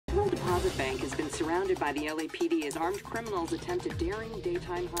deposit bank has been surrounded by the LAPD as armed criminals attempt a daring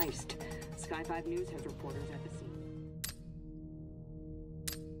daytime heist. Sky 5 News has reporters at the scene.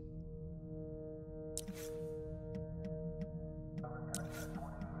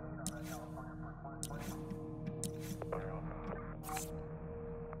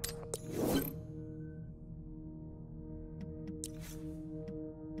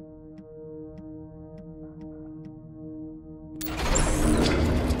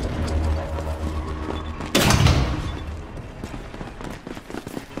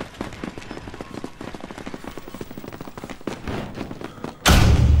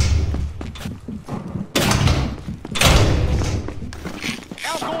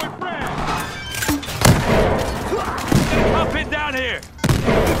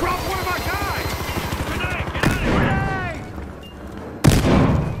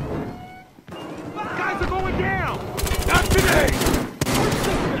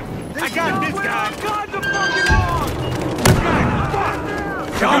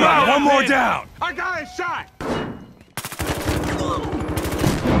 One more down! Our guy is shot!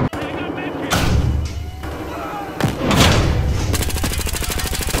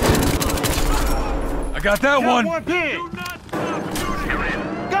 I got that one! One pin!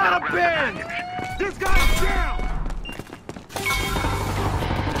 Got a pin! This guy's down!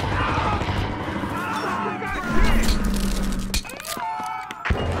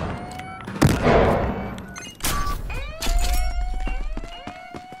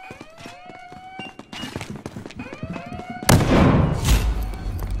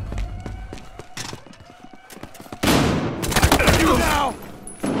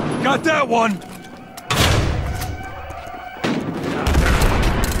 Got that one!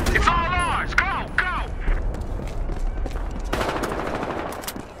 It's all ours! Go! Go!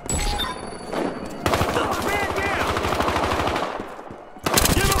 Man down!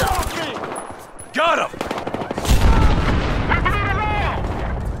 Get him off me! Got him! We blew the wall!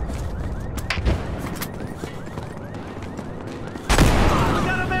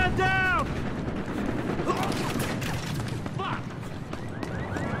 Got a man down! Fuck!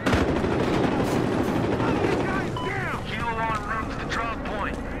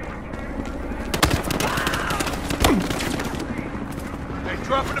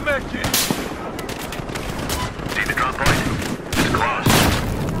 Dropping the med kit. See the drop point? It's close.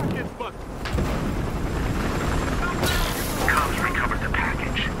 Cops recovered the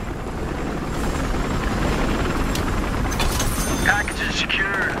package. Package is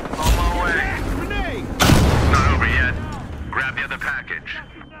secured. On my way. Not over yet. Grab the other package.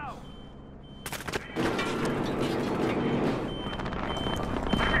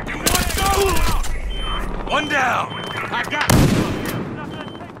 One down. I got it.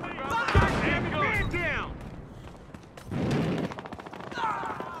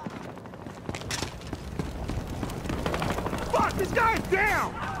 This guy's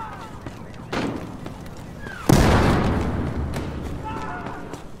down!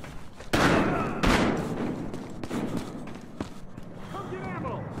 Come get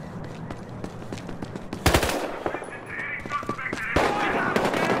ammo!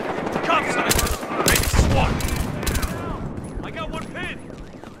 Come, son! Make SWAT! I got one pin!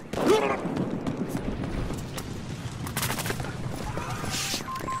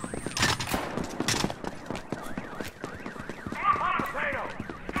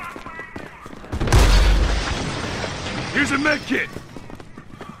 Here's a med kit!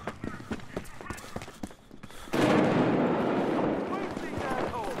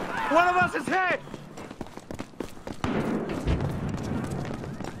 One of us is hit!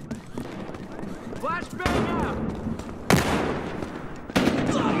 Flashbang out!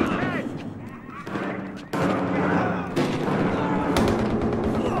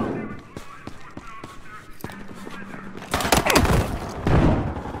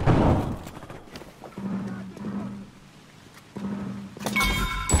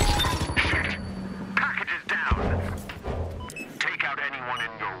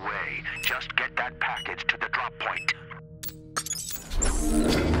 Just get that package to the drop point.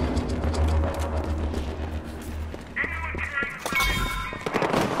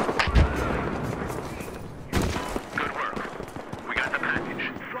 Good work. We got the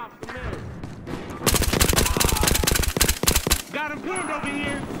package. Drop the mail. Got him pinned over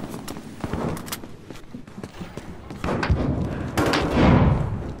here.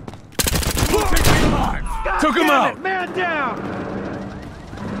 Take me alive! Took him out! Man down!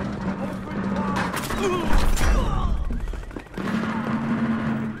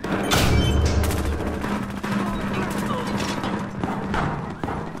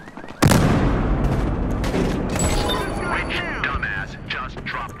 Which dumbass just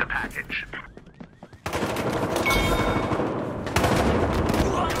dropped the package? package.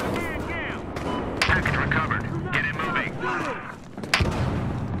 Package recovered. Get it moving.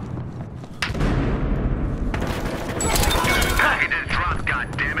 Package is dropped,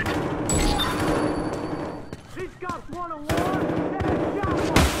 goddammit. These cops want a war? Then shot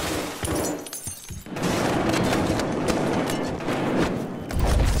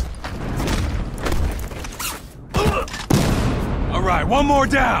All right, one more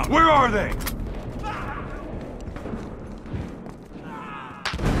down. Where are they?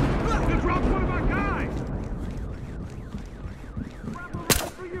 They dropped one of our guys!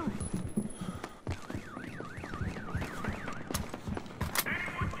 For you.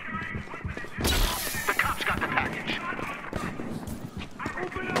 The cops got the package.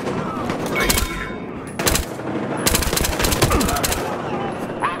 Open up! Right here.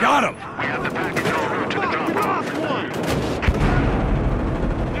 Well, Got him. we have the package en route to the drop-off. Lost one!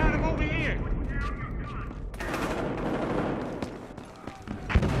 Got him over here!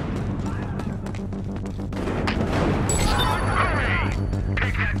 Hurry!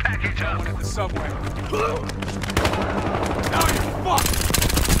 Pick that package up. One at the subway. Now you're fucked.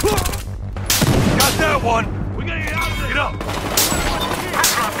 Got that one. We gotta get out of Get up.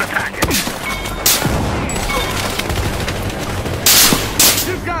 Drop the package.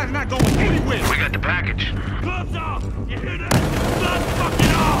 This guy's not going anywhere! We got the package. Gloves off! You hear that? Gloves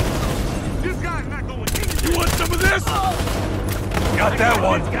fucking off! This guy's not going anywhere! You want some of this? Got that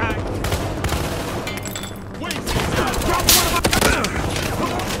one. This guy! Wait! Drop one of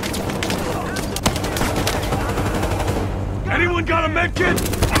Anyone got a med kit?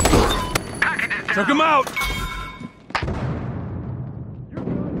 Package is down. Took him out.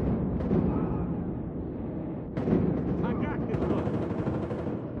 I got this one!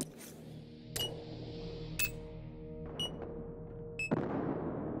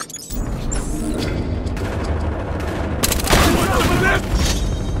 You want some of this?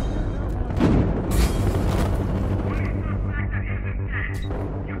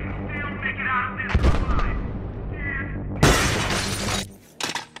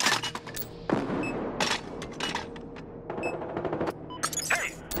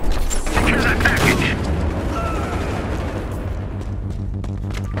 Hey! Secure that package.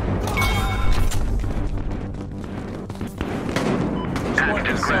 One at Package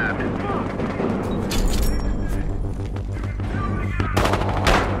the is subway. grabbed.